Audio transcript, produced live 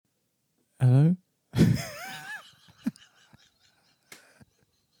Hello?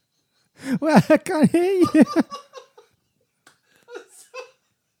 Well, I can't hear you.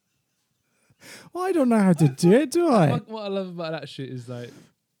 Well, I don't know how to do it, do I? What I love about that shit is like,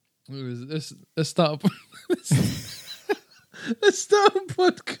 let's start let's start a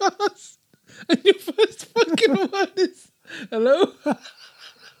podcast, and your first fucking word is hello. Well,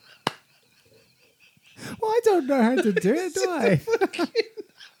 I don't know how to do it, do I?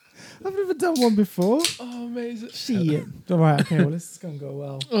 I've never done one before. Oh, amazing. Shit. All right, okay, well, this is going to go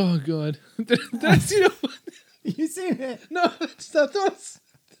well. Oh, God. Did I see the one? You seen it? No, it's not us.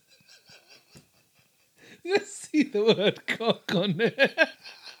 You see the word cock on there.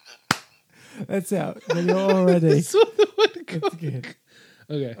 That's out. Well, you're all ready. I saw the word That's cock. good.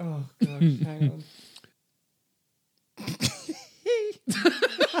 Okay. Oh, gosh, hang on.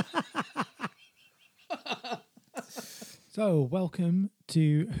 So, welcome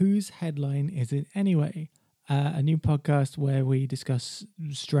to Whose Headline Is It Anyway? A new podcast where we discuss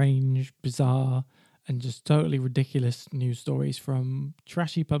strange, bizarre, and just totally ridiculous news stories from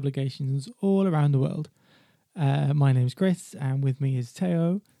trashy publications all around the world. My name is Chris, and with me is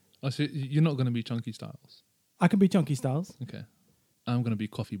Teo. Oh, so you're not going to be Chunky Styles? I can be Chunky Styles. Okay. I'm going to be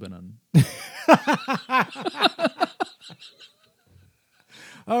Coffee Banana.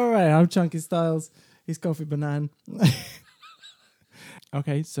 All right, I'm Chunky Styles. He's Coffee Banana.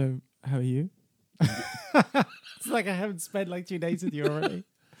 Okay, so how are you? It's like I haven't spent like 2 days with you already.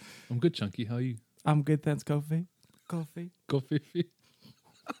 I'm good, Chunky. How are you? I'm good, thanks, Coffee. Coffee. Coffee.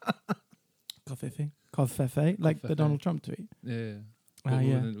 Coffee. Like the Coffee. Donald Trump tweet. Yeah.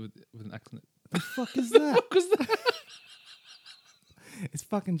 Yeah. With an accent. The fuck is that? What was that? It's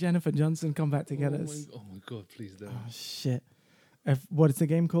fucking Jennifer Johnson come back to get us. Oh my God, please don't. Oh, shit. What is the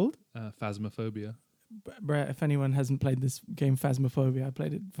game called? Phasmophobia. Brett, if anyone hasn't played this game, Phasmophobia, I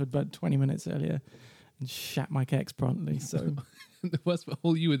played it for about 20 minutes earlier and shat my cakes promptly, so... The worst, but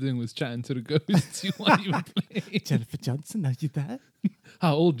all you were doing was chatting to the ghosts. While you were playing. Jennifer Johnson, are you there?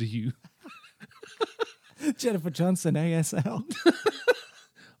 How old are you? Jennifer Johnson, ASL.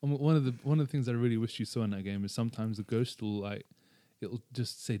 One of the things I really wish you saw in that game is sometimes the ghost will it'll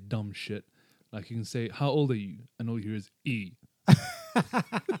just say dumb shit. Like you can say, "How old are you?" and all you hear is E.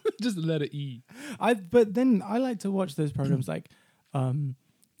 Just the letter E. But then I like to watch those programs like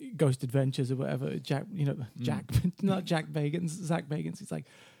Ghost Adventures or whatever. Jack, not Jack Bagans, Zach Bagans. He's like,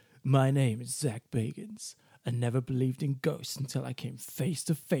 my name is Zach Bagans. I never believed in ghosts until I came face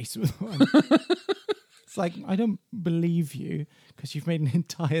to face with one. It's like, I don't believe you because you've made an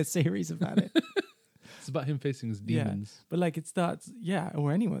entire series about it. It's about him facing his demons. Yeah, but like it starts,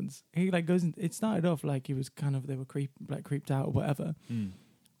 or anyone's. He like goes. It started off like he was kind of they were creeped out or whatever.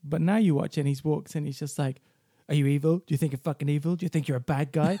 But now you watch and he walks in. He's just like, "Are you evil? Do you think you're fucking evil? Do you think you're a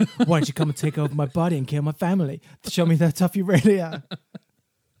bad guy? Why don't you come and take over my body and kill my family? Show me how tough you really are."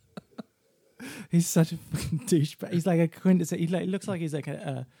 He's such a fucking douchebag. He's like a quintessence. He looks like he's like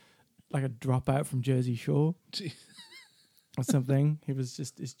a dropout from Jersey Shore or something. He was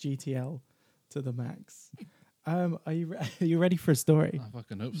just his GTL to the max. Are you ready for a story? I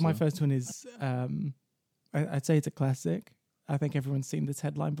fucking hope so. My first one is I'd say it's a classic. I think everyone's seen this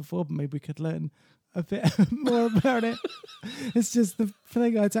headline before, but maybe we could learn a bit more about it. It's just the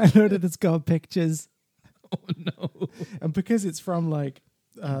thing I downloaded. It's got pictures. Oh no! And because it's from like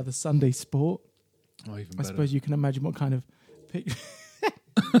the Sunday Sport, Even I better. suppose you can imagine what kind of picture.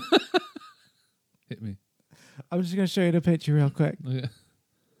 Hit me. I'm just going to show you the picture real quick. Oh, yeah.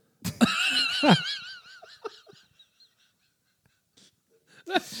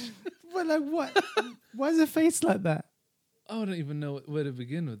 But like, what? Why is her face like that? I don't even know where to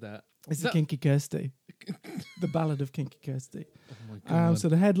begin with that. It's the Kinky Kirsty. The Ballad of Kinky Kirsty. Oh my God. So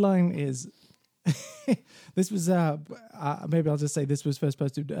the headline is... this was... maybe I'll just say this was first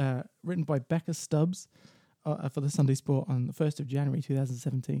posted... written by Becca Stubbs for the Sunday Sport on the 1st of January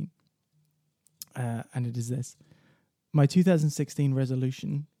 2017. And it is this. My 2016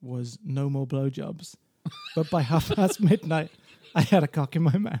 resolution was no more blowjobs. But by midnight, I had a cock in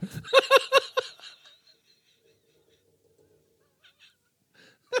my mouth.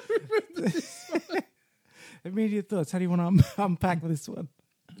 Immediate thoughts. How do you want to unpack this one?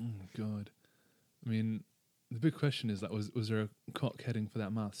 Oh my God. I mean, the big question is like, was there a cock heading for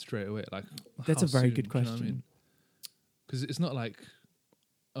that mouth straight away? Like, That's how a very soon? good Do you know what I question. mean? Because it's not like,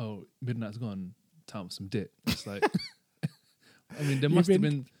 oh, midnight's gone, time for some dick. It's like, I mean, there must have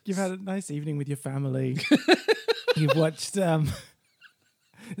been. You've had a nice evening with your family. You've watched.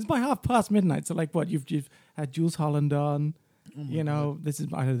 It's by midnight. So like, what you've had Jules Holland on. Oh God. This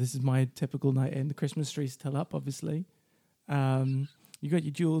is my typical night in. The Christmas tree's still up, obviously. You got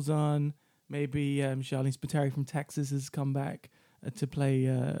your Jules on. Maybe Charlene Spiteri from Texas has come back to play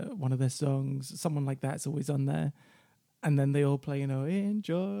one of their songs. Someone like that's always on there. And then they all play,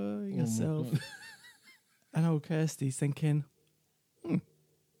 enjoy yourself. And old Kirsty's thinking,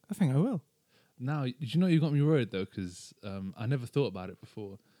 I think I will. Now, you know you got me worried, though, because I never thought about it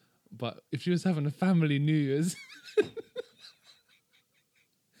before. But if she was having a family New Year's...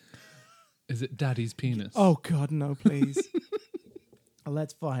 Is it daddy's penis? Oh, God, no, please.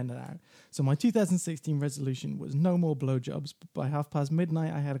 Let's find it out. So my 2016 resolution was no more blowjobs. But by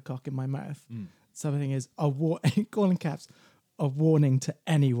midnight, I had a cock in my mouth. Something is, call in caps, a warning to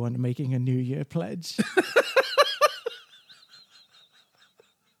anyone making a New Year pledge.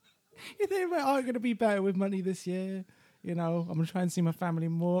 You think I'm going to be better with money this year? I'm going to try and see my family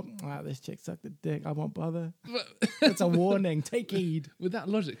more. This chick sucked a dick. I won't bother. It's a warning. Take heed. With that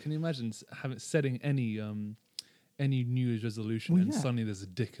logic, can you imagine setting any New Year's resolution and suddenly there's a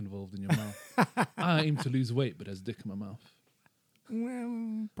dick involved in your mouth? I aim to lose weight, but there's a dick in my mouth. Well,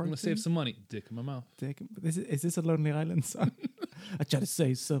 I'm going to save some money. Dick in my mouth. Is this a Lonely Island song? I try to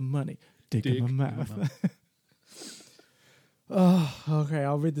save some money. Dick in my mouth. Oh, okay.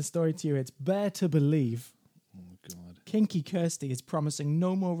 I'll read the story to you. It's Bear to Believe. Oh, my God. Kinky Kirsty is promising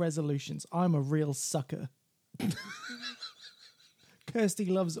no more resolutions. I'm a real sucker. Kirsty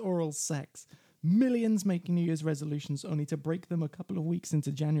loves oral sex. Millions making New Year's resolutions only to break them a couple of weeks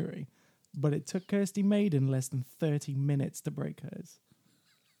into January. But it took Kirsty Maiden less than 30 minutes to break hers.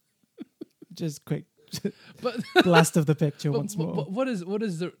 Just quick blast of the picture once more. But what does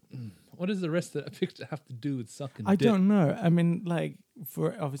the rest of that picture have to do with sucking I dick? don't know. I mean,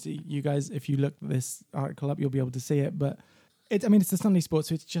 for obviously you guys, if you look this article up, you'll be able to see it. But it's the Sunday Sport,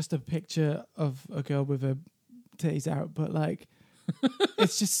 so it's just a picture of a girl with her titties out. But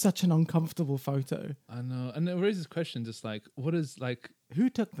it's just such an uncomfortable photo. I know, and it raises questions. Just who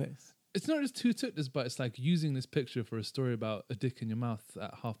took this? It's not just who took this, but it's like using this picture for a story about a dick in your mouth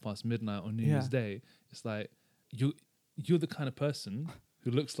at midnight on New Year's Day. It's like you're the kind of person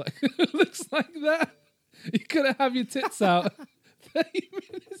who looks like that. You gotta have your tits out 30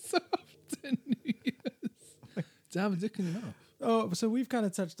 minutes after New Year's to have a dick in your mouth. Oh, so we've kind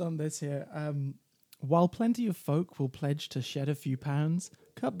of touched on this here. While plenty of folk will pledge to shed a few pounds,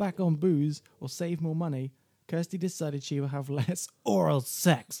 cut back on booze, or save more money, Kirsty decided she will have less oral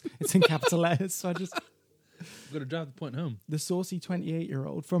sex. It's in capital letters, so I just... I've got to drive the point home. The saucy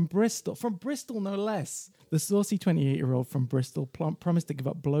 28-year-old from Bristol no less. The saucy 28-year-old from Bristol promised to give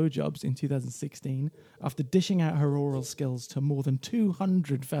up blowjobs in 2016 after dishing out her oral skills to more than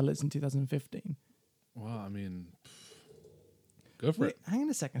 200 fellas in 2015. Wow, I mean, go for it. Hang on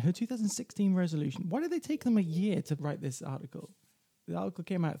a second. Her 2016 resolution. Why did they take them a year to write this article? The article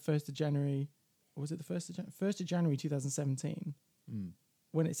came out 1st of January... Or was it the 1st of January 2017?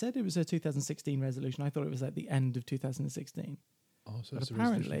 When it said it was her 2016 resolution, I thought it was at the end of 2016. Oh, so but it's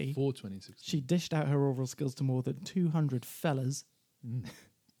apparently, for 2016. She dished out her oral skills to more than 200 fellas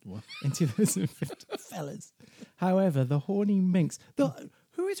What? in 2015. Fellas. However, the horny minx...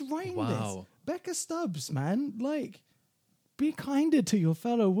 who is writing this? Becca Stubbs, man. Be kinder to your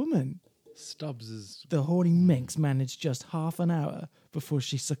fellow woman. Stubbs is... The horny minx managed just half an hour before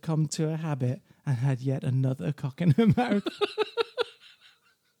she succumbed to her habit and had yet another cock in her mouth.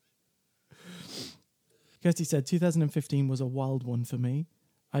 Kirsty said, 2015 was a wild one for me.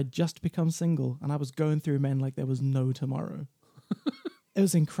 I'd just become single and I was going through men like there was no tomorrow. It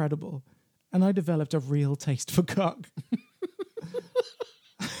was incredible. And I developed a real taste for cock.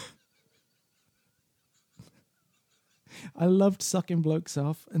 I loved sucking blokes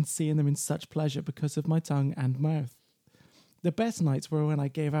off and seeing them in such pleasure because of my tongue and mouth. The best nights were when I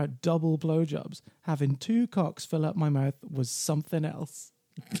gave out double blowjobs. Having 2 cocks fill up my mouth was something else.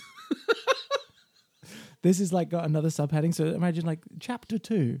 This is got another subheading. So imagine chapter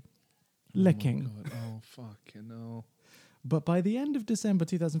 2, licking. Oh, my God. Oh, fucking hell. But by the end of December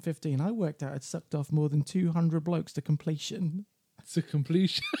 2015, I worked out I'd sucked off more than 200 blokes to completion. To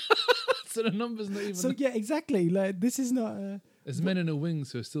completion? So the number's not even... So, yeah, exactly. This is not... There's men in the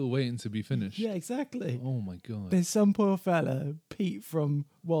wings who are still waiting to be finished. Yeah, exactly. Oh, my God. There's some poor fella, Pete from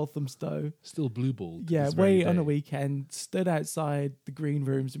Walthamstow. Still blue-balled. Yeah, way on a weekend, stood outside the green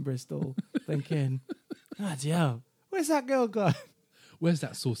rooms in Bristol, thinking, God, yo, where's that girl gone? Where's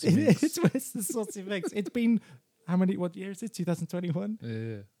that saucy mix? Where's the saucy mix? It's been, what year is it? 2021?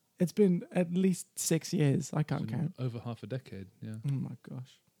 Yeah. It's been at least 6 years. I can't count. Over half a decade, yeah. Oh, my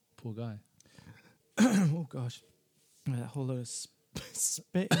gosh. Poor guy. Oh, gosh. That whole lot of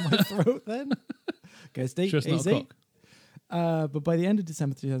spit in my throat then. Kirsty, Sure, it's not a easy. But by the end of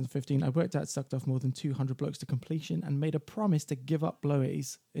December 2015, I worked out, sucked off more than 200 blokes to completion and made a promise to give up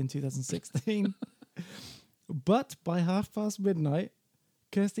blowies in 2016. But by midnight,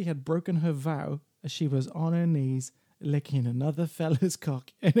 Kirsty had broken her vow as she was on her knees licking another fella's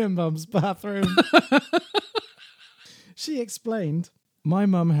cock in her mum's bathroom. She explained, "My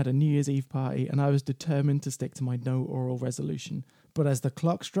mum had a New Year's Eve party and I was determined to stick to my no oral resolution. But as the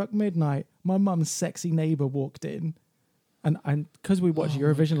clock struck midnight, my mum's sexy neighbour walked in." And because we watched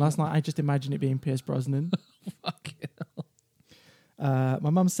Eurovision last night, I just imagine it being Pierce Brosnan. Fucking hell. My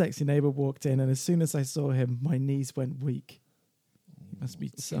mum's sexy neighbour walked in, and as soon as I saw him, my knees went weak. He must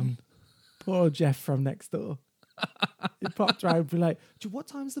be some poor Jeff from next door. He popped around and be like, "What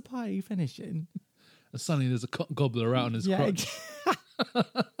time's the party finishing?" And suddenly there's a cock gobbler out on his crotch.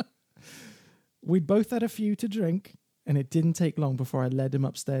 We'd both had a few to drink, and it didn't take long before I led him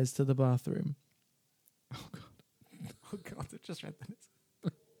upstairs to the bathroom. Oh, God. Oh, God, I just read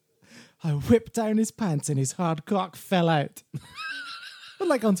this. I whipped down his pants and his hard cock fell out. But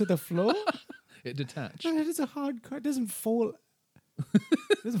like onto the floor. It detached. No, it is a hard cock. It doesn't fall.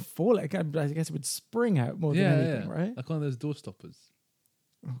 It doesn't fall. I guess it would spring out more than anything, right? Like one of those door stoppers.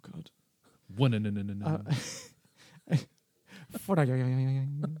 Oh, God. No.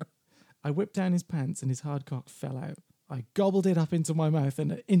 I whipped down his pants and his hard cock fell out. I gobbled it up into my mouth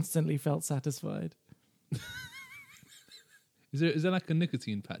and instantly felt satisfied. Is there like a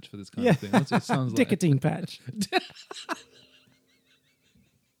nicotine patch for this kind of thing? That's what it sounds like. Nicotine patch.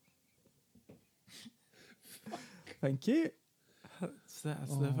 Thank you. That's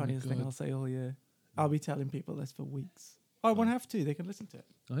the funniest thing I'll say all year. I'll be telling people this for weeks. I won't have to. They can listen to it.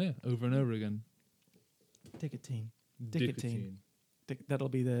 Oh, yeah. Over and over again. Nicotine. That'll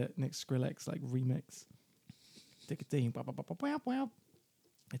be the next Skrillex like remix. Nicotine.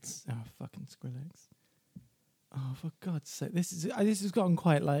 It's fucking Skrillex. Oh, for God's sake! This has gotten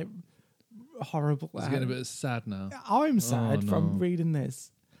quite like horrible. It's getting a bit sad now. I'm sad from reading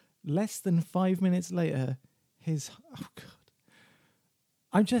this. Less than 5 minutes later, oh God.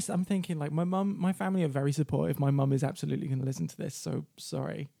 I'm thinking like my family are very supportive. My mum is absolutely going to listen to this. So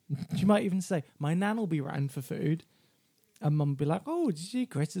sorry. She might even say, my nan will be round for food. And mum will be like, "Oh, did you see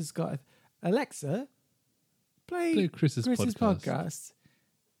Chris has got Alexa, play Chris's podcast.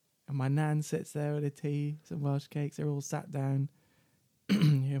 And my nan sits there with a tea, some Welsh cakes. They're all sat down.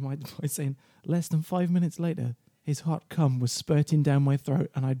 Hear my voice saying, less than 5 minutes later, his hot cum was spurting down my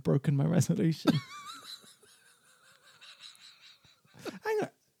throat and I'd broken my resolution. Hang on.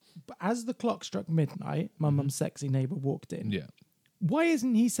 But as the clock struck midnight, my mum's sexy neighbour walked in. Yeah. Why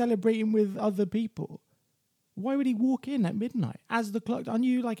isn't he celebrating with other people? Why would he walk in at midnight? As the clock... Aren't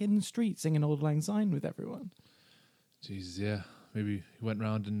you like in the street singing Auld Lang Syne with everyone? Jesus, yeah. Maybe he went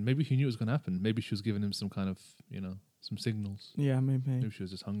round and maybe he knew it was going to happen. Maybe she was giving him some kind of, some signals. Yeah, maybe. Maybe she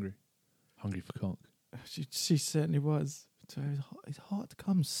was just hungry. Hungry for cock. She certainly was. So his heart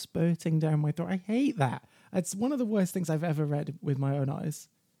comes spurting down my throat. I hate that. It's one of the worst things I've ever read with my own eyes.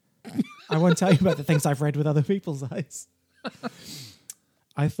 I won't tell you about the things I've read with other people's eyes.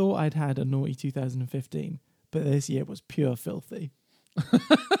 I thought I'd had a naughty 2015, but this year was pure filthy.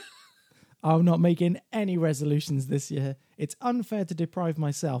 I'm not making any resolutions this year. It's unfair to deprive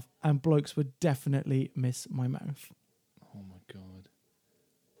myself, and blokes would definitely miss my mouth. Oh my God.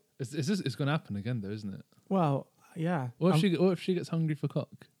 It's going to happen again though, isn't it? Well, yeah. What if she gets hungry for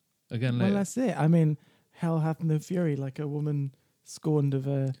cock again later? Well, that's it. I mean, hell hath no fury, like a woman scorned of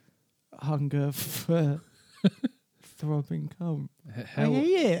her hunger for throbbing cum. I hate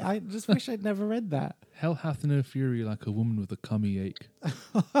it. I just wish I'd never read that. Hell hath no fury like a woman with a cummy ache.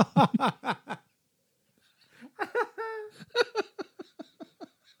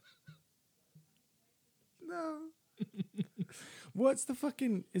 No. What's the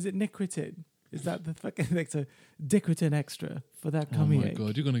fucking... Is it Nicotin? Is that the fucking thing? So Diquitin extra for that cummy ache. Oh my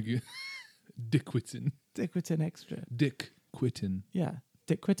God, you're going to get... Diquitin. Diquitin extra. Dick Quittin. Yeah.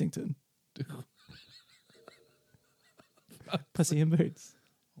 Dick Whittington. Pussy in Boots.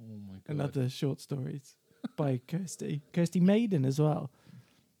 Oh my God. And other short stories by Kirsty. Kirsty Maiden as well.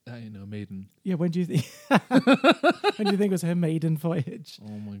 That ain't no maiden. Yeah, when do you think when do you think was her maiden voyage?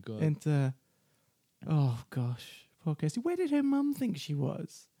 Oh my God. And oh gosh, poor Kirsty. Where did her mum think she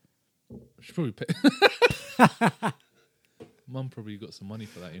was? She probably Mum probably got some money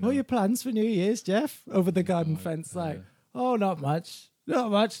for that, What are your plans for New Year's, Jeff? Over the garden fence, oh, not much.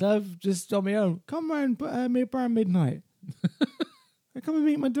 Not much, love. Just on my own. Come round around midnight. Come and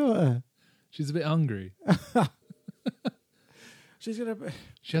meet my daughter. She's a bit hungry. She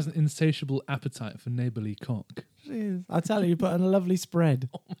has an insatiable appetite for neighbourly cock. She is. I'll tell you put on a lovely spread.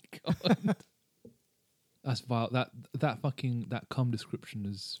 Oh my God. That's vile. That cum description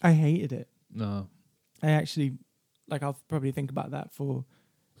is I hated it. no. I actually, like, I'll probably think about that for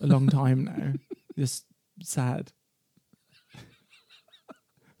a long time now. Just sad.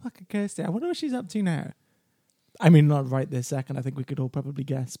 Fucking Kirsty. I wonder what she's up to now. I mean, not right this second. I think we could all probably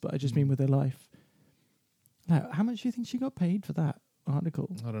guess, but I just mean with her life. Now, how much do you think she got paid for that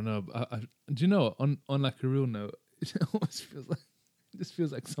article? I don't know. Do you know, on like a real note, it almost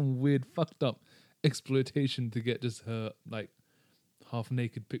feels like some weird fucked up exploitation to get just her like half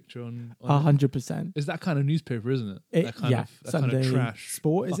naked picture on 100%. It's that kind of newspaper, isn't it? That kind Sunday of trash.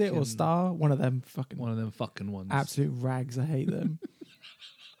 Sport, is it, or Star? One of them fucking ones. Absolute rags. I hate them.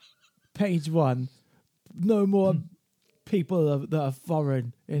 Page 1. No more people that are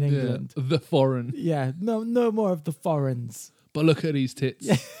foreign in England. The foreign. Yeah, no more of the foreigns. But look at these tits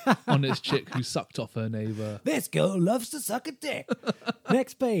on this chick who sucked off her neighbour. This girl loves to suck a dick.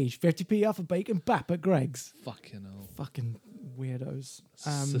 Next page, 50p off a bacon bap at Greg's. Fucking hell. Fucking weirdos.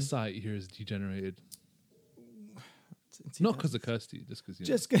 Society here is degenerated. Not because of Kirsty, just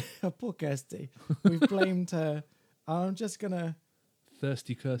because poor Kirsty. We've blamed her. I'm just gonna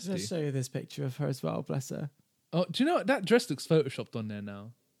thirsty Kirsty. Just show you this picture of her as well. Bless her. Oh, do you know what? That dress looks photoshopped on there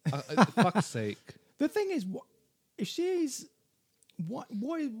now? Fuck's sake. The thing is, if she's what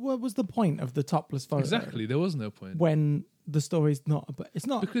was the point of the topless photo? Exactly, there was no point when the story's not. But it's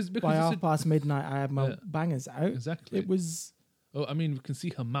not because by past midnight. I had my bangers out. Exactly, it was. Oh, I mean, we can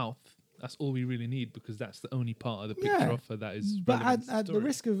see her mouth. That's all we really need because that's the only part of the picture of her that is. But at the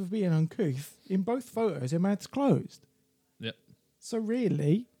risk of being uncouth, in both photos, her mouth's closed. Yep. So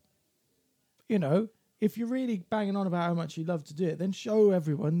really, if you're really banging on about how much you love to do it, then show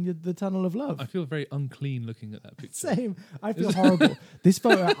everyone the tunnel of love. I feel very unclean looking at that picture. Same. I feel horrible. This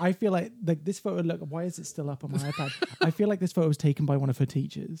photo, I feel like this photo. Look, why is it still up on my iPad? I feel like this photo was taken by one of her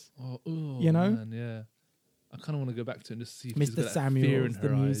teachers. Man, yeah. I kind of want to go back to it and just see if she's got that fear in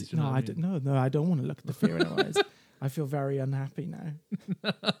her eyes. No, I don't want to look at the fear in her eyes. I feel very unhappy now.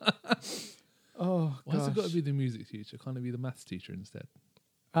 Why has it got to be the music teacher? Can't it be the maths teacher instead?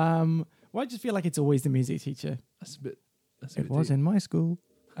 Well, I just feel like it's always the music teacher. That's a bit. It was in my school.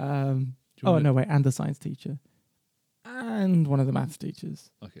 And the science teacher, and one of the maths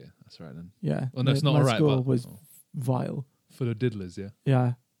teachers. Okay, that's right then. Yeah. Well, no, it's not all right. School was vile. Full of diddlers, yeah.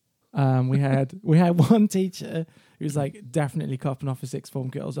 Yeah. We had one teacher who was like definitely copping off a sixth form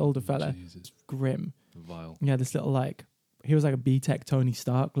girls, older fella, Jesus. Grim, Vile. Yeah, this little he was like a B-Tech Tony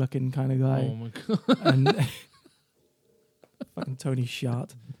Stark looking kind of guy. Oh my god! And fucking Tony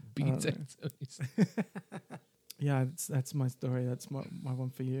Shart. B-Tech Tony Stark. Yeah, that's my story. That's my one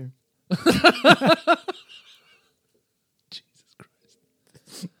for you. Jesus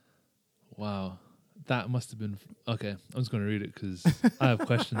Christ! Wow. That must have been okay. I'm just going to read it because I have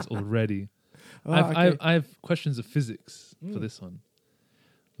questions already. I have questions of physics for this one.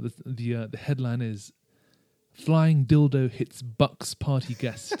 The headline is "Flying dildo hits Bucks party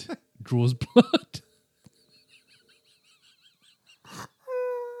guest, draws blood."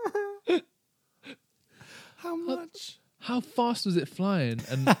 How much? How fast was it flying?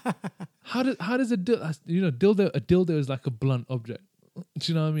 And how does a dildo is like a blunt object.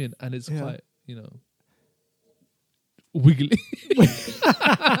 Do you know what I mean? And it's quite wiggly.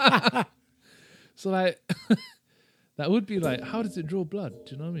 So that would be like, how does it draw blood?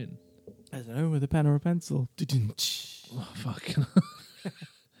 Do you know what I mean? I don't know, with a pen or a pencil. Oh, fucking.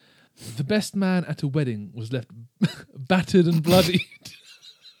 The best man at a wedding was left battered and bloodied.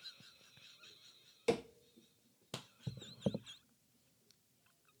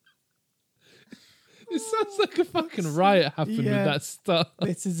 It sounds like a fucking riot happened with that stuff.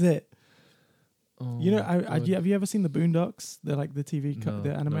 This is it. Oh, have you ever seen the Boondocks? They're like the TV,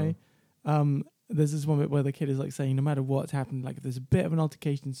 the anime. No. There's this one bit where the kid is like saying, no matter what's happened, like if there's a bit of an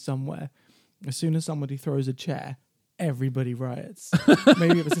altercation somewhere, as soon as somebody throws a chair, everybody riots.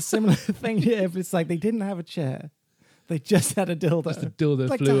 Maybe it was a similar thing here, but it's like they didn't have a chair. They just had a dildo. Just a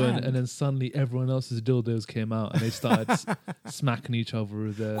dildo flew in, and then suddenly everyone else's dildos came out, and they started smacking each other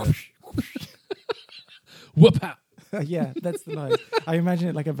with their... Whoop out! Yeah, that's the noise. I imagine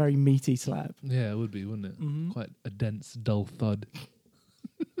it like a very meaty slap. Yeah, it would be, wouldn't it? Mm-hmm. Quite a dense, dull thud.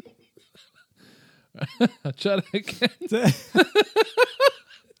 I'll try that again.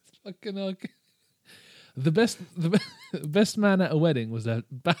 Fucking okay. The best man at a wedding was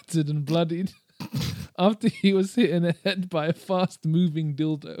battered and bloodied after he was hit in the head by a fast-moving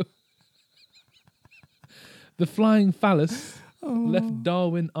dildo. The flying phallus left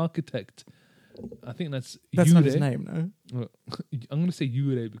Darwin architect. I think that's Yure. Not his name, no? Well, I'm going to say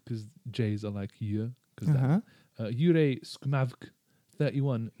Yure because J's are like Yure. Yure Skumavk,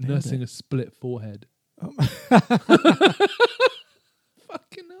 31, nursing a split forehead. Fucking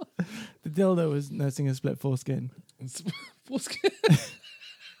hell. The dildo was nursing a split foreskin. Foreskin.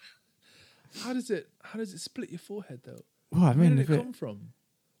 How does it split your forehead though? Well, I Where mean, did it come from?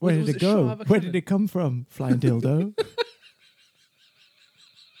 where Was did it it go? shot of a Where cannon? did it come from? Flying dildo.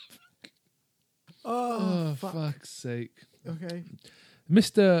 Oh, fuck's sake. Okay.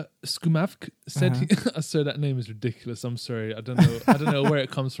 Mr. Skumavk said sorry, that name is ridiculous. I'm sorry. I don't know where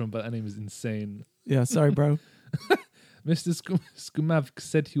it comes from, but that name is insane. Yeah, sorry, bro. Mr. Skumavk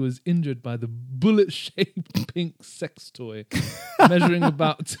said he was injured by the bullet-shaped pink sex toy, measuring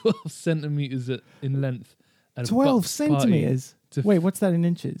about 12 centimeters in length. At a 12 bucks party centimeters? to Wait, what's that in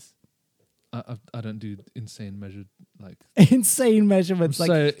inches? I don't do insane measured like Insane measurements, So-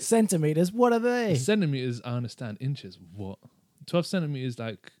 like centimeters. What are they? centimeters. I understand. Inches, what? 12 centimeters,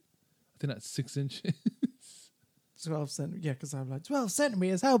 like I think that's 6 inches. 12 centimeters. Yeah, because I'm like, 12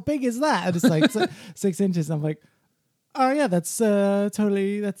 centimeters? How big is that? And it's like 6 inches. I'm like, oh, yeah, that's that's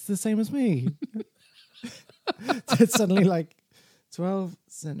the same as me. It's suddenly like 12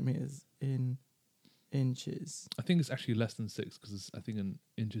 centimeters in inches. I think it's actually less than 6 because I think an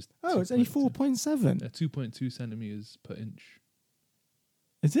inch is. Oh, it's only 2.2. 4.7. 2.2 centimeters per inch,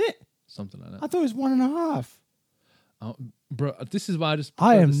 Is it? something like I that. thought it was 1.5. Bro, this is why I just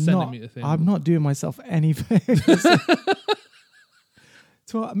I prefer am the not. centimeter thing. I'm not doing myself any favors.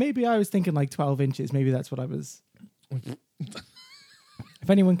 Maybe I was thinking like 12 inches. Maybe that's what I was. If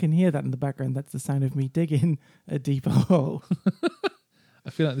anyone can hear that in the background, that's the sound of me digging a deeper hole.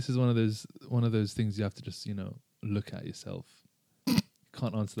 I feel like this is one of those things you have to just look at yourself. You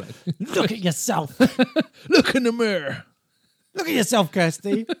can't answer that. Look at yourself. Look in the mirror. Look at yourself,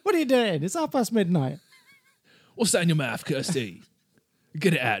 Kirsty. What are you doing? It's midnight. What's that in your mouth, Kirsty?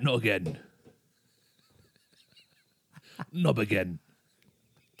 Get it out, not again. Knob again.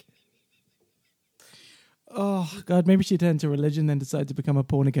 Oh, God, maybe she turned to religion then decided to become a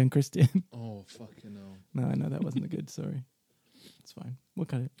born-again Christian. Oh, fucking hell. No, I know that wasn't a good, sorry. It's fine. We'll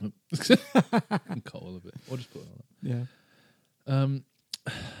cut it. And cut all of it. Or just put it Yeah. on.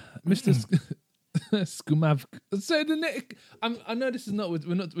 Mr. Skumav. So I know this is not.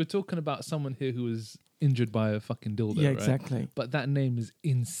 We're talking about someone here who was injured by a fucking dildo. Yeah, right? exactly. But that name is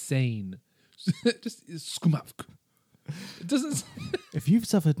insane. Just Skumav. It doesn't. If you've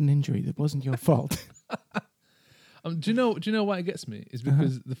suffered an injury that wasn't your fault. Do you know why it gets me? It's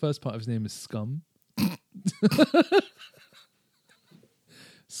because the first part of his name is Scum.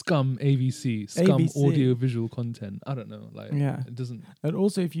 Scum AVC, Scum AVC. audio visual content. I don't know, like it doesn't. And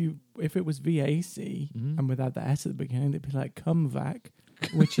also, if it was VAC and without the S at the beginning, it'd be like Cumvac,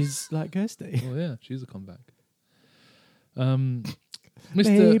 which is like Kirsty. Oh yeah, she's a comeback. Mr.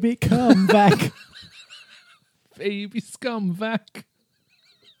 Baby, come back. Baby Scumvac.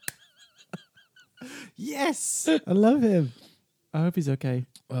 Yes, I love him. I hope he's okay.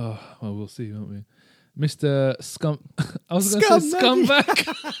 Oh well, we'll see, won't we? Mr. Scum. I was going to say Scum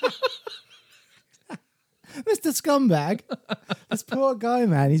Scumvac. Mr. Scumbag. This poor guy,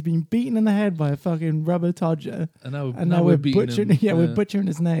 man. He's been beaten in the head by a fucking rubber todger. And now we're beating butchering him. Yeah, we're butchering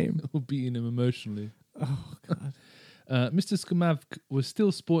his name. We're beating him emotionally. Oh, God. Mr. Skumavk was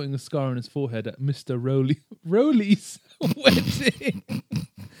still sporting a scar on his forehead at Mr. Rowley's wedding.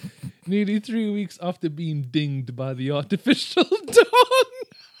 Nearly 3 weeks after being dinged by the artificial dong.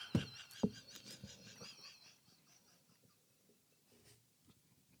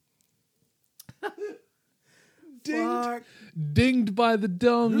 Fuck. Dinged by the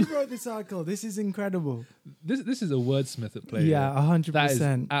dong. Who wrote this article? This is incredible. This is a wordsmith at play. Yeah, 100%. That is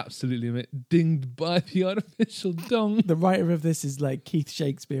absolutely amazing. Dinged by the artificial dong. The writer of this is like Keith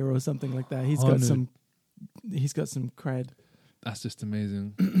Shakespeare or something like that. He's got some cred. That's just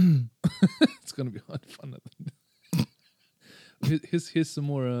amazing. It's gonna be hard fun. Here's some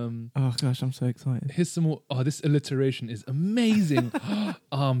more. Oh gosh, I'm so excited. Here's some more. Oh, this alliteration is amazing.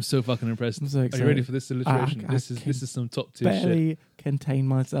 Oh, I'm so fucking impressed. I'm so Are excited. you ready for this alliteration? I This is some top tier shit. Barely contain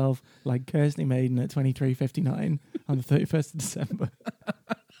myself like Kirsty Maiden at 23:59 on the 31st of December.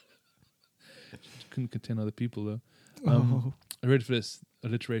 Couldn't contain other people though. Oh. Are you ready for this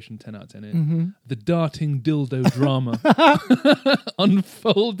alliteration? 10 out of 10. Mm-hmm. The darting dildo drama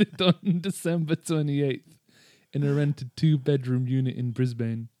unfolded on December 28th in a rented 2-bedroom unit in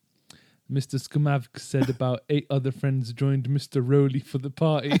Brisbane. Mr. Skumavk said about 8 other friends joined Mr. Rowley for the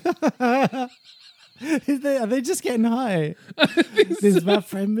party. Are they just getting high? This is my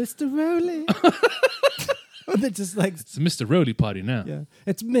friend Mr. Rowley. Or they're just like, It's a Mr. Rowley party now. yeah,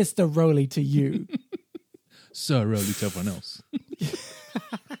 it's Mr. Rowley to you. Sir Rowley to everyone else.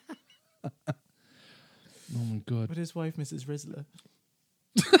 Oh my God. But his wife, Mrs. Rizzler.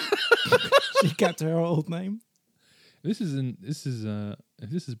 She kept her old name. If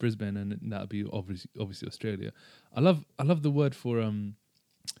this is Brisbane, and that'd be obviously Australia. I love the word for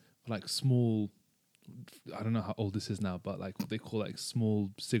like small. I don't know how old this is now, but like what they call like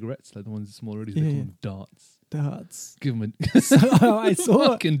small cigarettes, like the ones small already. They call them darts. Darts. Give them I saw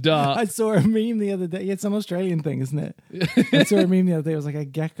fucking dart. I saw a meme the other day. It's some Australian thing, isn't it? I saw a meme the other day. It was like a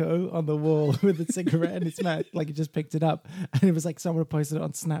gecko on the wall with a cigarette in its mouth, like it just picked it up, and it was like someone posted it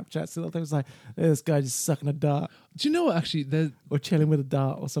on Snapchat. So it was like this guy just sucking a dart. Do you know what? Actually, or chilling with a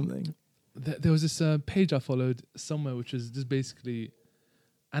dart or something. There was this page I followed somewhere, which is just basically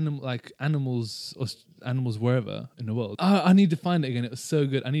animals wherever in the world. I need to find it again. It was so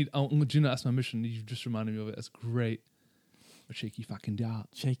good. Do you know that's my mission? You just reminded me of it. That's great. A shaky fucking dart.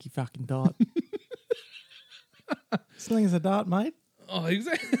 Shaky fucking dart. Sling as a dart, mate. Oh,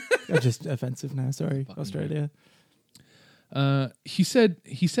 exactly. You're just offensive now. Sorry, fucking Australia. He said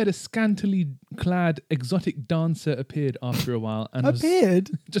a scantily clad exotic dancer appeared after a while and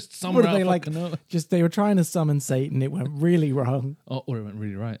appeared was just somewhere they like? Just they were trying to summon Satan. It went really wrong. Or it went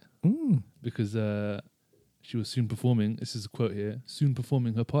really right. Mm. Because she was soon performing. This is a quote here. Soon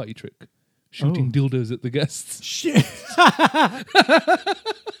performing her party trick, shooting dildos at the guests. Shit.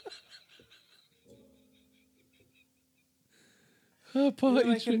 Her party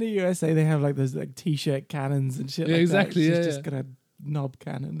like trick. in the USA, they have like those like t-shirt cannons and shit. Yeah, like exactly. That. She's Just got a knob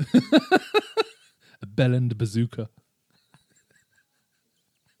cannon. A bellend bazooka.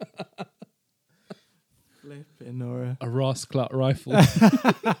 Flipping or a Rasclat rifle.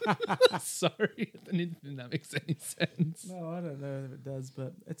 Sorry, I didn't think that makes any sense. No, I don't know if it does,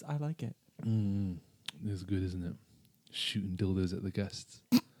 but I like it. It's good, isn't it? Shooting dildos at the guests.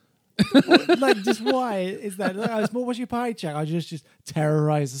 Like, just why is that? Like, what's your party check? I just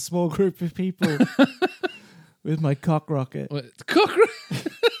terrorize a small group of people with my cock rocket. What, cock rocket?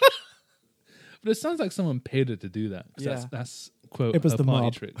 But it sounds like someone paid her to do that. Yeah. That's quote. It was her the party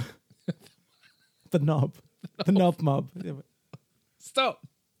mob. trick. The knob mob. Stop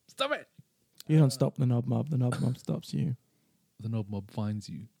it. You don't stop the knob mob. The knob mob stops you. The knob mob finds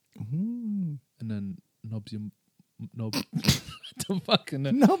you, Mm. and then knobs your knob. Don't fucking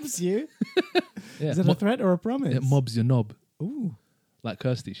know. Knobs you? Yeah. Is it a threat or a promise? It mobs your knob. Ooh. Like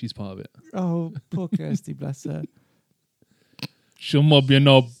Kirsty, she's part of it. Oh, poor Kirsty, bless her. She'll mob your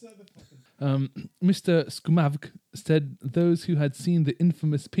knob. Mr. Skumavk said those who had seen the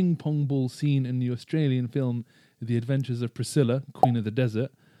infamous ping pong ball scene in the Australian film The Adventures of Priscilla, Queen of the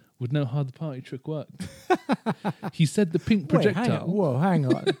Desert, would know how the party trick worked. He said the pink projectile. Hang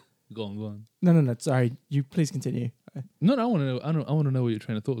on. Go on. No. Sorry, you please continue. No, I want to know. I want to know where your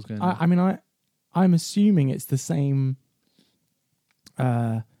train of thought was going. I mean, I'm assuming it's the same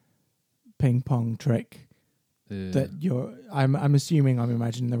ping pong trick that you're. I'm assuming I'm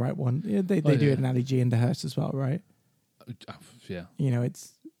imagining the right one. Yeah, they do it in Ali G and the Hearst as well, right? Yeah. You know,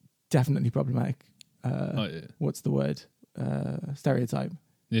 it's definitely problematic. Yeah. What's the word? Stereotype.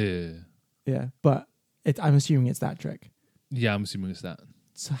 Yeah. But I'm assuming it's that trick. Yeah, I'm assuming it's that.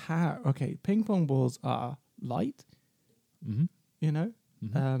 So how? Okay, ping pong balls are light. Mm-hmm. You know,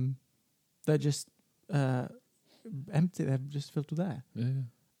 they're just empty. They're just filled with air. Yeah.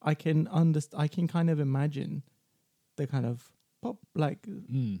 I can I can kind of imagine the kind of pop, like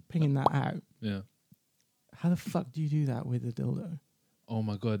pinging that out. Yeah. How the fuck do you do that with a dildo? Oh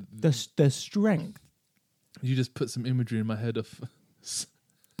my god. The strength. You just put some imagery in my head of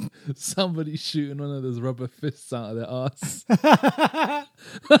somebody shooting one of those rubber fists out of their ass.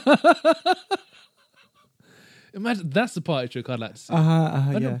 Imagine that's the party trick I'd like to see.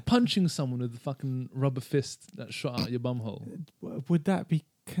 Imagine punching someone with the fucking rubber fist that shot out your bumhole. Would that be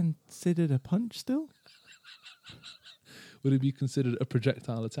considered a punch still? Would it be considered a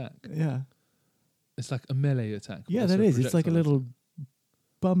projectile attack? Yeah. It's like a melee attack. Yeah, that is. It's like a little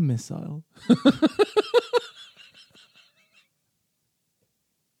bum missile.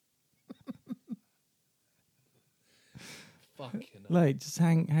 Like, just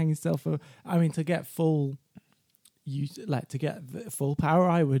hang yourself. I mean, to get full full power,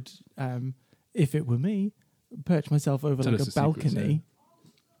 I would, if it were me, perch myself over like a balcony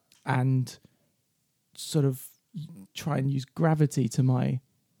and sort of try and use gravity to my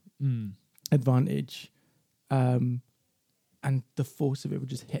advantage, and the force of it would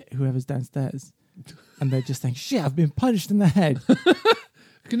just hit whoever's downstairs, and they're just saying, "Shit, I've been punched in the head."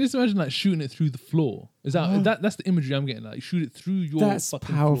 Can you just imagine like shooting it through the floor? Is that's the imagery I'm getting? Like you shoot it through your. That's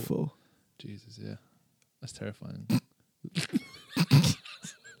fucking powerful. Floor. Jesus, yeah, that's terrifying.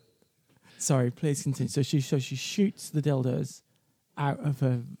 Sorry, please continue. So she shoots the dildos out of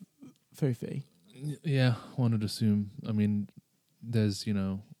her foofy. Yeah, one would assume. I mean, there's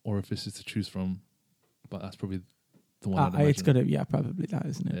orifices to choose from, but that's probably the one. It's got to, probably that,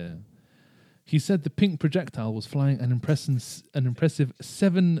 isn't it? Yeah. He said the pink projectile was flying an impressive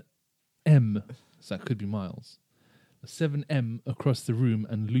 7 m, so that could be miles. 7 m across the room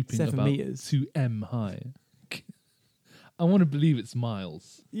and looping 7 about meters. 2 m high. I want to believe it's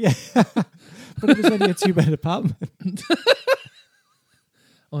miles. Yeah, but it was only a 2-bed apartment.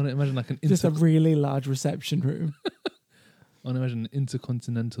 I want to imagine like just a really large reception room. I want to imagine an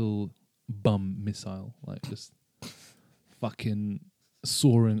intercontinental bum missile, like just fucking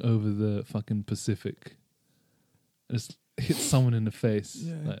soaring over the fucking Pacific. Just hit someone in the face.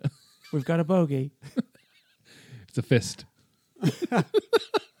 Yeah. Like, We've got a bogey. it's a fist.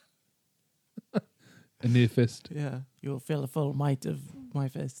 A near fist. Yeah, you'll feel the full might of my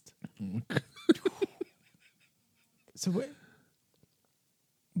fist. So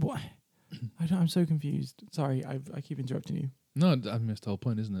what? I'm so confused. Sorry, I keep interrupting you. No, I missed the whole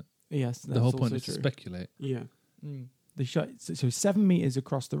point, isn't it? Yes, that's The whole point also is true. to speculate. Yeah. The shot. So 7 meters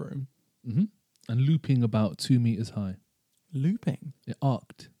across the room. Mm-hmm. And looping about 2 meters high. Looping. It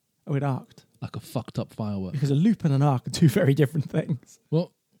arced Oh, it arced. like a fucked up firework. Because a loop and an arc are two very different things.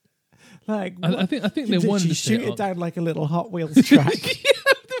 Well, Like I think they did wanted she to shoot say it down like a little Hot Wheels track.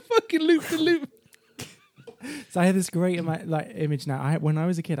 the fucking loop. So I had this great image now. When I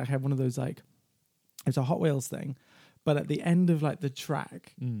was a kid, I had one of those it's a Hot Wheels thing, but at the end of like the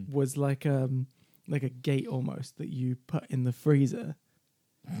track was like a gate almost that you put in the freezer,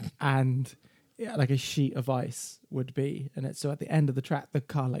 and like a sheet of ice would be, and so at the end of the track, the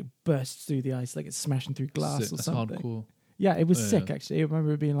car like bursts through the ice like it's smashing through glass Sick. or That's something. hardcore. Yeah, it was sick Yeah. actually. I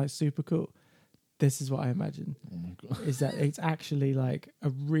remember it being like super cool. This is what I imagine. Oh my god. Is that it's actually like a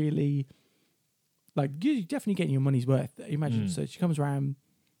really like you're definitely getting your money's worth. Imagine so she comes around,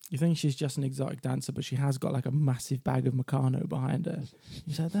 you think she's just an exotic dancer, but she has got like a massive bag of Meccano behind her.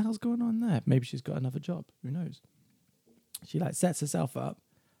 You say, what the hell's going on there? Maybe she's got another job. Who knows? She like sets herself up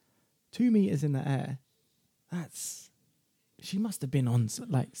 2 meters in the air. She must have been on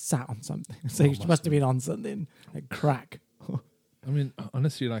sat on something. So she must have been on something like crack. I mean,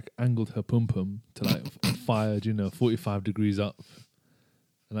 unless you like angled her pum pum to like fired, 45 degrees up,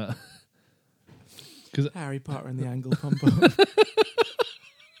 and that. Because Harry Potter and the angle pump up.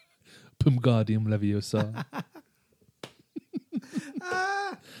 Pum Guardium Leviosa.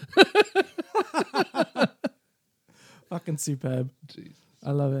 Fucking superb. Jeez.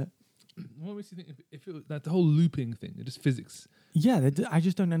 I love it. What makes you think if it was like the whole looping thing, it just physics? Yeah, I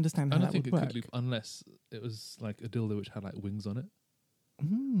just don't understand I how don't that think would it work. could loop unless it was like a dildo which had like wings on it.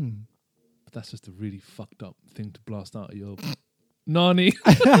 Mm. But that's just a really fucked up thing to blast out of your nani.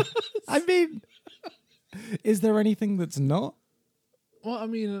 I mean, is there anything that's not? Well, I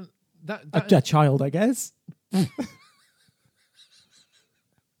mean, that A child, I guess.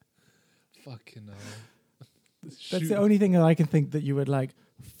 fucking That's the only thing that I can think that you would like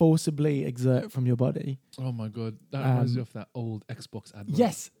forcibly exert from your body. Oh my god, that reminds me of that old Xbox advert.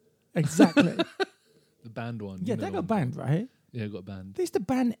 Yes, exactly. The banned one. Yeah, that got banned, right? Yeah, it got banned. They used to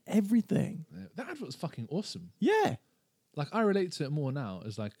ban everything. Yeah. That advert was fucking awesome. Yeah, Like I relate to it more now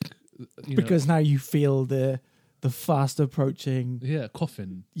as like because now you feel the fast approaching. yeah,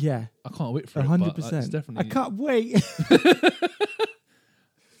 coffin. Yeah, I can't wait for it. 100%. But, like, it's definitely. I can't wait.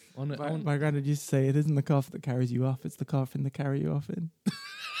 My granddad used to say, "It isn't the coffin that carries you off; it's the coffin that carry you off in."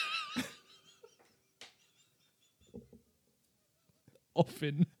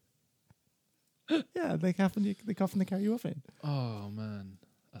 Often. Yeah, the coffin they carry you off in. Oh man,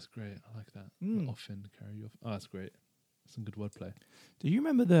 that's great. I like that. Mm. Often carry you off. Oh, that's great. Some good wordplay. Do you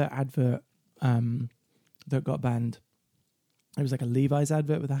remember the advert that got banned? It was like a Levi's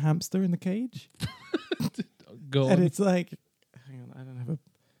advert with a hamster in the cage. Go And on. it's like, hang on, I don't have a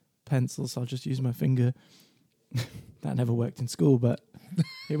pencil, so I'll just use my finger. That never worked in school, but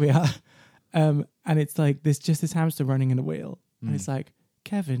here we are. And it's like this hamster running in a wheel. And it's like,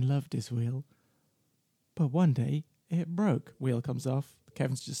 Kevin loved his wheel. But one day it broke. Wheel comes off.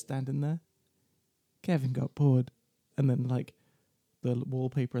 Kevin's just standing there. Kevin got bored. And then like the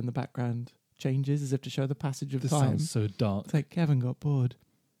wallpaper in the background changes as if to show the passage of This time. sounds so dark. It's like Kevin got bored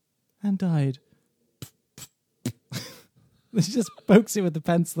and died. She just pokes it with the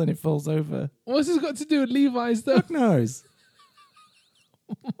pencil and it falls over. What's this got to do with Levi's though? Fuck knows.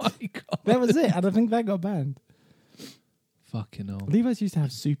 Oh my god. That was it. I don't think that got banned. Fucking hell. Levi's used to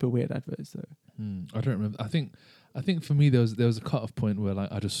have super weird adverts though. I don't remember. I think for me there was a cut-off point where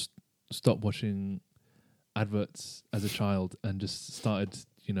like I just stopped watching adverts as a child and just started,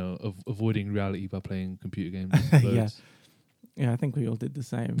 avoiding reality by playing computer games. Yeah, I think we all did the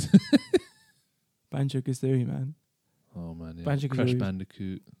same. Banjo-Kazooie, man. Oh man, yeah. Banjo-Kazooie. Crash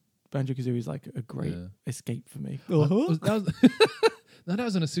Bandicoot. Banjo-Kazooie is like a great Yeah. escape for me. No, that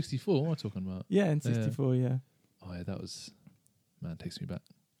was on a 64. What am I talking about? Yeah, in 64, yeah. Oh yeah, that was. Man, it takes me back.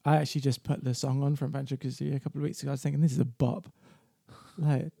 I actually just put the song on from Banjo-Kazooie a couple of weeks ago. I was thinking, this is a bop.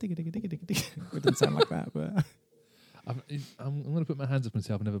 Like, digga, digga, digga, digga, digga. It doesn't sound like that, but... I'm going to put my hands up and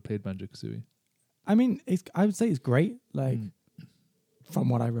say I've never played Banjo-Kazooie. I mean, I would say it's great, like, from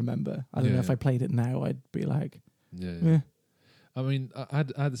what I remember. I don't know if I played it now, I'd be like... Yeah. I mean, I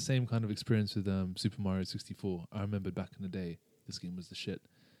had the same kind of experience with Super Mario 64. I remembered back in the day, this game was the shit.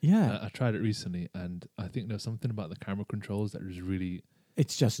 Yeah. I tried it recently, and I think there's something about the camera controls that was really...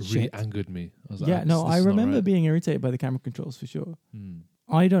 It's just really shit. angered me. I was like, Yeah, no, this I is not remember right. being irritated by the camera controls for sure.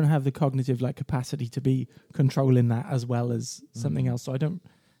 I don't have the cognitive like capacity to be controlling that as well as something else. So I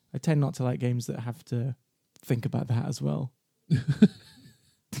tend not to like games that have to think about that as well.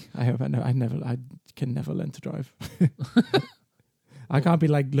 I can never learn to drive. I can't be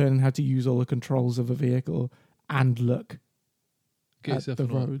like learning how to use all the controls of a vehicle and look Get at the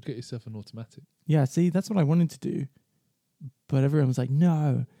road. Get yourself an automatic. Yeah, see, that's what I wanted to do. But everyone was like,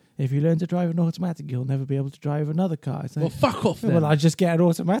 no, if you learn to drive an automatic, you'll never be able to drive another car. It's like, Well, fuck off then. well, I just get an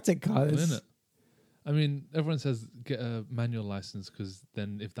automatic car. Well, innit? I mean, everyone says get a manual license because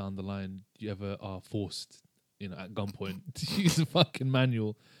then if down the line you ever are forced, at gunpoint to use a fucking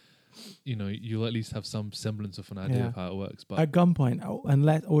manual, you'll at least have some semblance of an idea of how it works. But at gunpoint,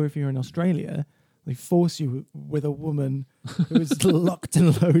 or if you're in Australia, they force you with a woman who is locked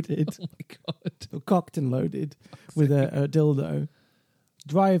and loaded, oh my god, or cocked and loaded with a dildo.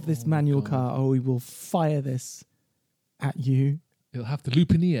 Drive this manual car, or we will fire this at you. It'll have to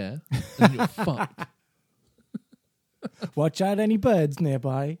loop in the air, and you're fucked. Watch out, any birds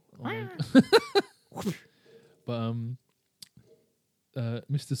nearby. But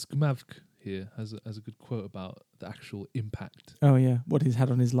Mr. Skumavk here has a good quote about the actual impact. Oh yeah, what he's had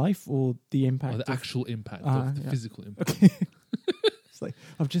on his life, or the impact? Or the actual impact, the physical impact. Okay. It's like,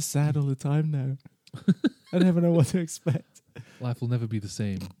 I'm just sad all the time now. I never know what to expect. Life will never be the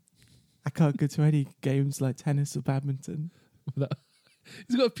same. I can't go to any games like tennis or badminton.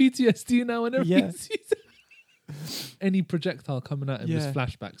 He's got PTSD now and everything. Yeah. Any projectile coming at him is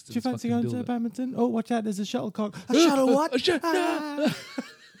flashbacks to Do you this fancy fucking going to dildo. badminton? Oh, watch out, there's a shuttlecock. A shuttle what? Ah!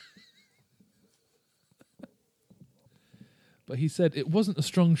 But he said it wasn't a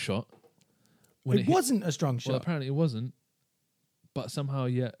strong shot. It wasn't a strong shot. Well, apparently it wasn't. But somehow,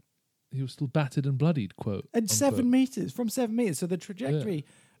 yet, he was still battered and bloodied, quote. And unquote. 7 meters, from 7 meters. So the trajectory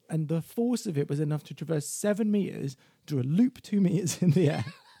and the force of it was enough to traverse 7 meters, do a loop 2 meters in the air,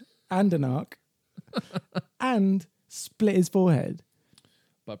 and an arc, and split his forehead.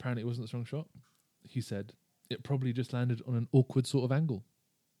 But apparently it wasn't a strong shot. He said it probably just landed on an awkward sort of angle.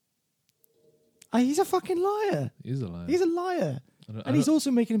 He's a fucking liar. He's a liar. He's a liar. And he's also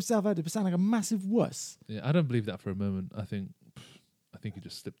making himself out to sound like a massive wuss. Yeah, I don't believe that for a moment. I think he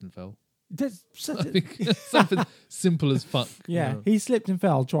just slipped and fell. That's such I think something simple as fuck. Yeah, he slipped and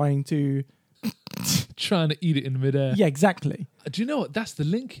fell trying to eat it in midair. Yeah, exactly. Do you know what? That's the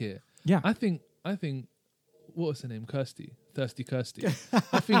link here. Yeah. I think what was her name? Kirsty. Thirsty Kirsty.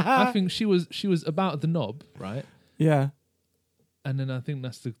 I think she was about the knob, right? Yeah. And then I think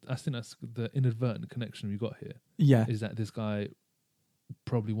that's the inadvertent connection we got here. Yeah. Is that this guy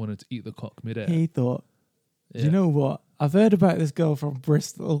probably wanted to eat the cock midair. He thought, do you know what? I've heard about this girl from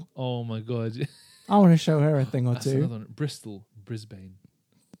Bristol. Oh my god. I want to show her a thing or That's two. another one. Bristol, Brisbane.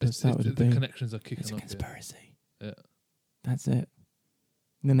 That The connections are kicking It's a up conspiracy. here. Yeah. That's it.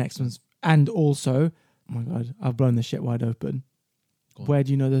 The next one's... And also, oh my god, I've blown the shit wide open. Where do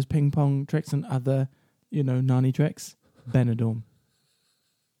you know those ping pong tricks and other, nanny tricks? Benidorm.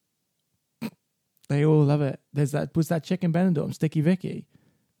 They all love it. Was that chicken Benidorm, Sticky Vicky?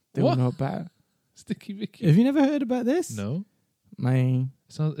 They all know about. Sticky Vicky. Have you never heard about this? No. I'm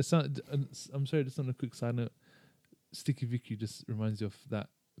I'm sorry, just on a quick side note. Sticky Vicky just reminds you of that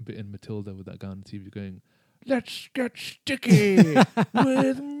bit in Matilda with that guy on the TV going, "Let's get sticky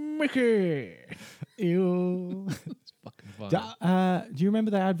with Mickey." Ew. It's fucking fun. Do you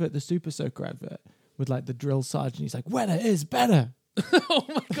remember that advert, the Super Soaker advert, with like the drill sergeant? He's like, "Weather is better." Oh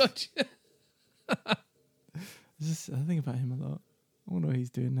my god. Yeah. I think about him a lot. I wonder what he's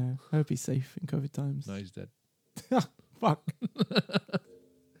doing now. I hope he's safe in COVID times. No, he's dead. Fuck.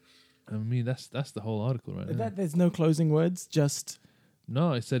 I mean, that's the whole article right now. There's no closing words, just...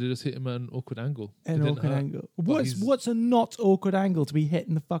 No, I said it just hit him at an awkward angle. An awkward angle. What's a not awkward angle to be hit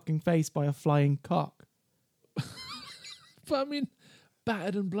in the fucking face by a flying cock? But I mean,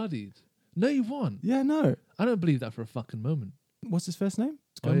 battered and bloodied. No, you won. Yeah, no. I don't believe that for a fucking moment. What's his first name?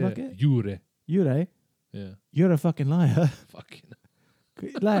 Jure. Jure? Yeah. you're a fucking liar. Fucking.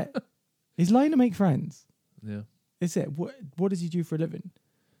 Like, he's lying to make friends. Yeah. Is it? What does he do for a living?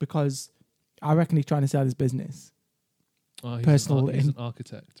 Because I reckon he's trying to sell his business. Oh, He's an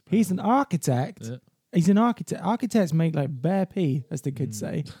architect. He's an architect. Yeah. He's an architect. Architects make like bare pee, as the kids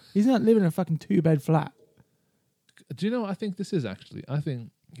say. He's not living in a fucking 2-bed flat. Do you know what I think this is actually? I think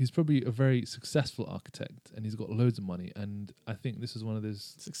he's probably a very successful architect and he's got loads of money. And I think this is one of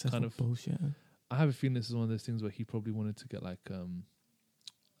those Successful kind of bullshit. I have a feeling this is one of those things where he probably wanted to get like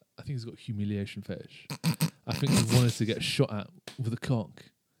I think he's got humiliation fetish. I think he wanted to get shot at with a cock.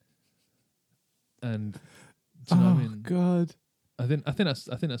 And do you know what I mean? God. I think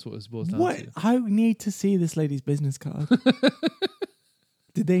that's what it boils down What? to. I need to see this lady's business card.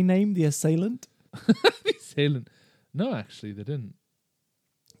 Did they name the assailant? The assailant. No, actually, they didn't.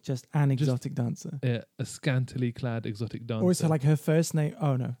 Just an exotic dancer. Yeah, a scantily clad exotic dancer. Or is her like her first name?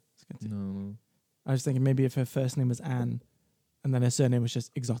 Oh no. No. I was thinking maybe if her first name was Anne, and then her surname was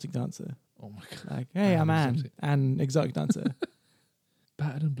just exotic dancer. Oh my god. Like, hey, I'm Anne. Exotic. Anne, exotic dancer.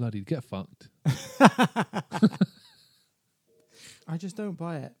 Battered and bloodied. Get fucked. I just don't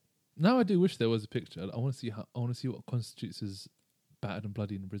buy it. Now I do wish there was a picture. I want to see what constitutes as battered and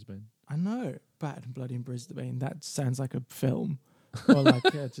bloody in Brisbane. I know. Battered and bloody in Brisbane. That sounds like a film. Or like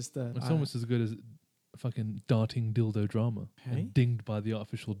just a... It's almost as good as fucking darting dildo drama. Hey? And dinged by the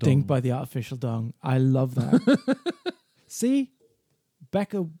artificial dong. Dinged by the artificial dong. I love that. See?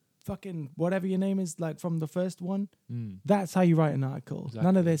 Becca fucking whatever your name is, like from the first one. That's how you write an article. Exactly.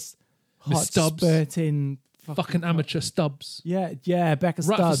 None of this hot Miss Stubbs. spurting... Fucking amateur Stubbs. Yeah, Becca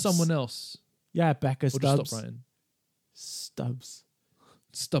Write Stubbs. for someone else. Yeah, Becca Or Stubbs. just stop writing. Stubbs.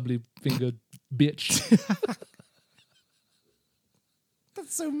 Stubbly fingered bitch.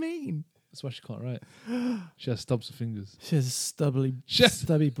 That's so mean. That's why she can't write. She has stubs of fingers. She has a stubby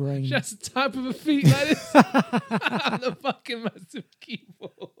brain. She has the type of a feet like this. On the fucking massive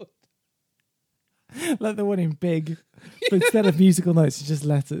keyboard. Like the one in Big. But instead of musical notes, it's just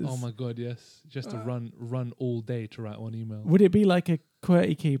letters. Oh my god, yes. Just to run all day to write one email. Would it be like a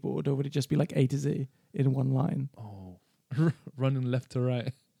QWERTY keyboard, or would it just be like A to Z in one line? Oh. Running left to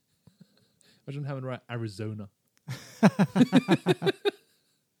right. Imagine having to write Arizona.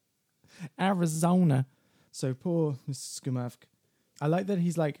 Arizona. So poor Mr. Skumavk. I like that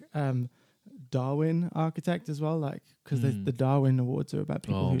he's like Darwin architect as well, like because the Darwin Awards are about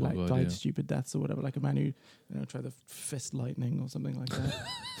people who like died stupid deaths or whatever, like a man who tried to fist lightning or something like that.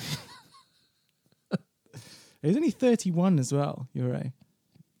 He's only 31 as well. You're right.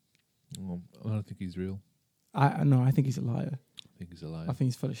 Well, I don't think he's real. I think he's a liar. I think he's a liar. I think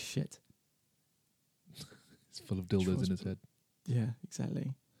he's full of shit. He's full of dildos in his head. Yeah,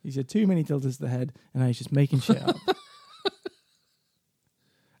 exactly. He's had too many dildos to the head, and now he's just making shit up.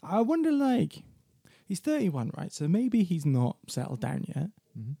 I wonder, like, he's 31, right? So maybe he's not settled down yet.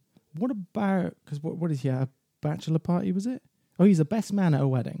 Mm-hmm. What about, because what is he at a bachelor party, was it? Oh, he's a best man at a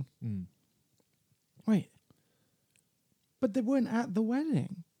wedding. Wait. But they weren't at the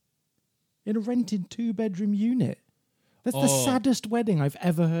wedding. In a rented 2-bedroom unit. That's the saddest wedding I've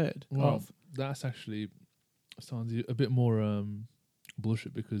ever heard of. That's actually sounds a bit more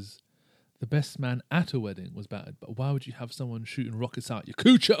bullshit, because the best man at a wedding was bad. But why would you have someone shooting rockets out your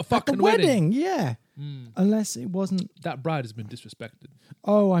cooch at a fucking wedding? Yeah. Unless it wasn't... That bride has been disrespected.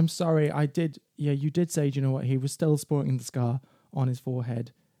 Oh, I'm sorry. I did... Yeah, you did say, do you know what? He was still sporting the scar on his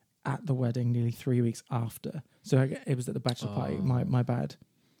forehead at the wedding nearly 3 weeks after. So it was at the bachelor party. My bad.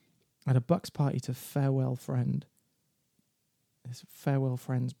 At a Bucks party to farewell friend. His farewell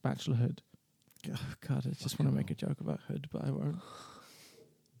friend's bachelorhood. Oh, God, I just want to make a joke about hood, but I won't.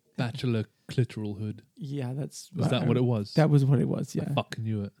 Bachelor clitoral hood. Yeah, that's... Was that what it was? That was what it was, yeah. I fucking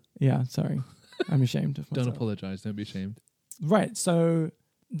knew it. Yeah, sorry. I'm ashamed of myself. Don't apologise. Don't be ashamed. Right, so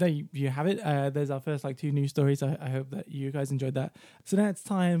there you have it. There's our first 2 news stories. I hope that you guys enjoyed that. So now it's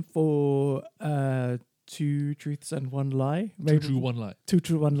time for 2 truths and 1 lie. Maybe 2 true, 1 lie. 2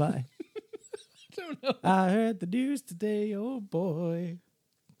 true, 1 lie. I don't know. I heard the news today. Oh boy.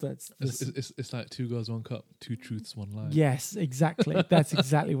 It's like 2 girls, 1 cup. 2 truths, 1 lie. Yes, exactly. That's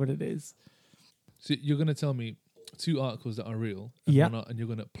exactly what it is. So you're going to tell me 2 articles that are real, and and you're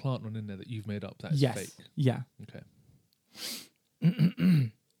going to plant one in there that you've made up that is fake. Yeah. Okay.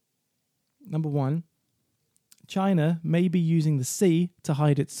 Number 1, China may be using the sea to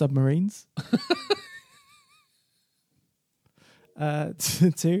hide its submarines.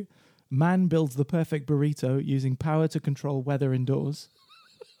 2, man builds the perfect burrito using power to control weather indoors.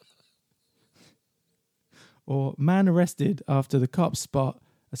 Or man arrested after the cops spot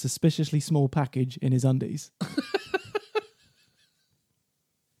a suspiciously small package in his undies.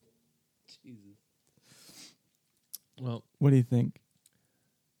 Jesus. Well, What do you think?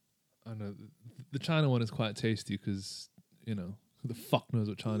 I know the China one is quite tasty because, you know, who the fuck knows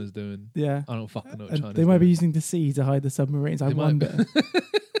what China's doing? Yeah. I don't fucking know what And China's they might be doing. using the sea to hide the submarines. I They might be. wonder.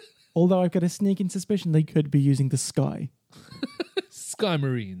 Although I've got a sneaking suspicion they could be using the sky. Sky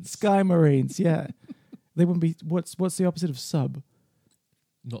Marines. Sky Marines, yeah. They wouldn't be. What's the opposite of sub?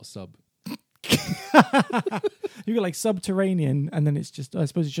 Not sub. You got like subterranean, and then it's just. I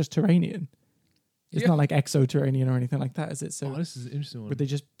suppose it's just terranean. It's not like exoterranean or anything like that, is it? So This is an interesting one. would they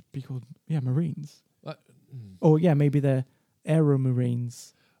just be called Marines? Mm. Or maybe they're Aero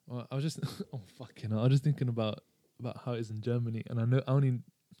Marines. Well, I was just fucking hell. I was just thinking about how it is in Germany, and I know I only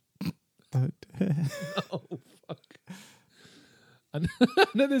oh fuck. I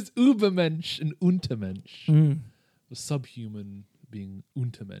know there's Übermensch and Untermensch. The subhuman being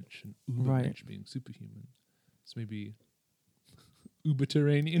Untermensch and Übermensch being superhuman. So maybe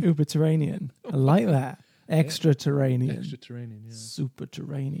Uberterranean. Uberterranean. I like that. Extraterranean. Extraterranean, yeah.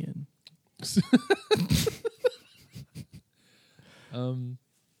 Superterranean.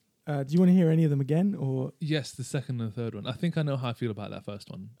 Do you want to hear any of them again, or Yes, the second and the third one. I think I know how I feel about that first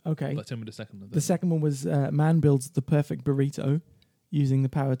one. okay? But tell me the second and third. The second one was man builds the perfect burrito using the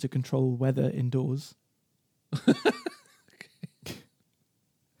power to control weather indoors.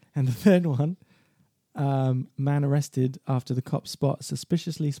 And the third one, man arrested after the cops spot a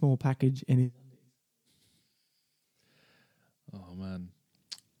suspiciously small package in his. Oh man,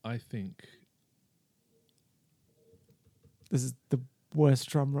 I think This is the worst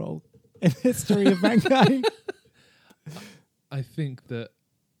drum roll in history of mankind. I think that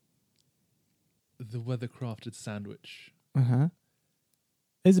the weather-crafted sandwich.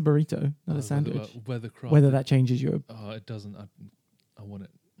 Is a burrito, not a sandwich. Weather-crafted. Whether that changes your it doesn't. I want it.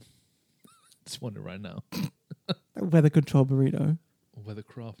 Just want it right now. weather control burrito.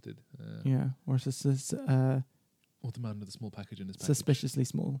 Weather-crafted. Yeah, or it's just Or the man with the small package in his package. suspiciously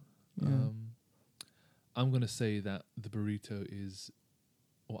small. Yeah. I'm going to say that the burrito is,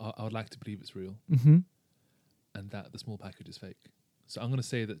 or I would like to believe it's real, and that the small package is fake. So I'm going to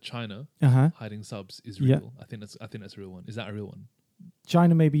say that China hiding subs is real. I think that's a real one. Is that a real one?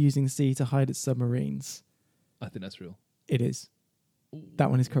 China may be using the sea to hide its submarines. I think that's real. It is. Ooh.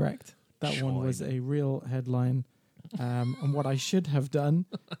 That one is correct. That China. one was a real headline. And what I should have done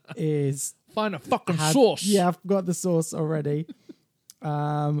is find a fucking source. Yeah, I've got the source already.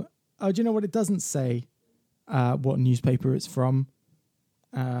 Do you know what it doesn't say? What newspaper it's from?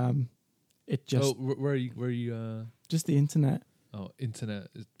 It just where are you? just the internet. Oh, internet.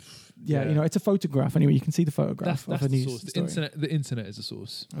 Yeah, you know, it's a photograph. Anyway, you can see the photograph That's of a the news source. story. The internet is a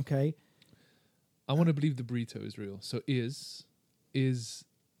source. Okay. I want to believe the burrito is real. So is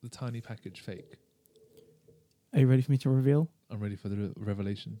the tiny package fake? Are you ready for me to reveal? I'm ready for the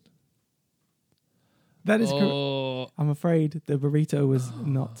revelation. That is correct. Oh, I'm afraid the burrito was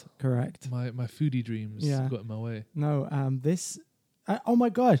not correct. my foodie dreams got in my way. No, this. Oh my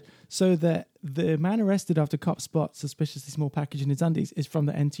god! So the man arrested after cops spot suspiciously small package in his undies is from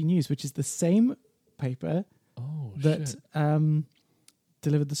the NT News, which is the same paper that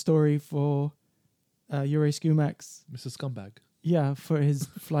delivered the story for Yuri Skumak's. Mr. Scumbag. Yeah, for his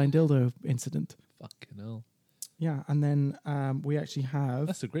flying dildo incident. Fucking hell. Yeah, and then we actually have.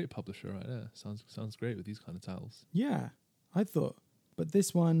 That's a great publisher right there. Sounds great with these kind of titles. Yeah, I thought. But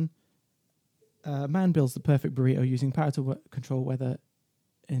this one, man builds the perfect burrito using power to control weather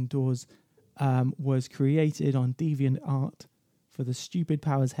indoors, was created on DeviantArt for the Stupid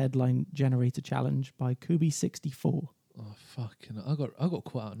Powers headline generator challenge by Kubi64. Oh fucking! I got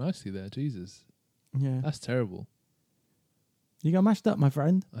caught out nicely there. Jesus. Yeah, That's terrible. you got mashed up, my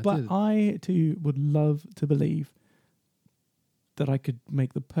friend. Did. I too would love to believe that I could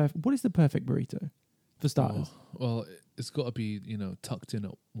make the perfect. What is the perfect burrito? For starters. Oh, well, it's got to be, tucked in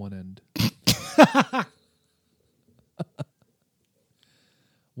at one end.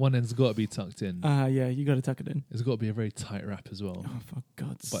 One end's got to be tucked in. Yeah, you got to tuck it in. It's got to be a very tight wrap as well. Oh, for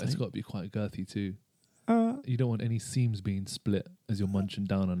God's sake. But it's got to be quite girthy too. You don't want any seams being split as you're munching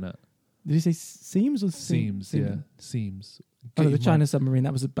down on that. Did you say seams or Seams, semen? yeah. Seams. Oh, the China submarine,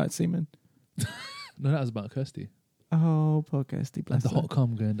 that was about semen. No, that was about Kirsty. Oh, poor Kirsty, bless And the her. hot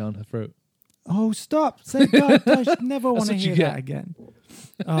cum going down her throat. Oh, stop. Say God, I should never want to what you hear get. that again.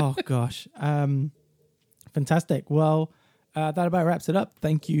 Oh, gosh. Fantastic. Well, that about wraps it up.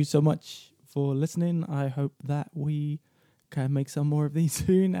 Thank you so much for listening. I hope that we can make some more of these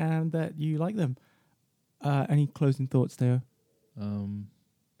soon and that you like them. Any closing thoughts, Theo?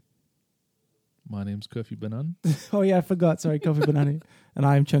 My name's Kofi Banan. Oh, yeah, I forgot. Sorry, Coffee Banana. And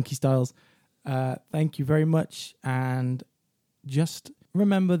I am Chunky Styles. Thank you very much. And just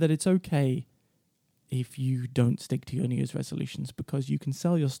remember that it's okay if you don't stick to your New Year's resolutions, because you can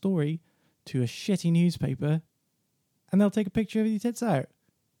sell your story to a shitty newspaper and they'll take a picture of your tits out.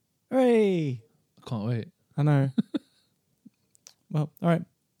 Hooray! I can't wait. I know. Well, all right.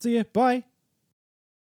 See ya. Bye.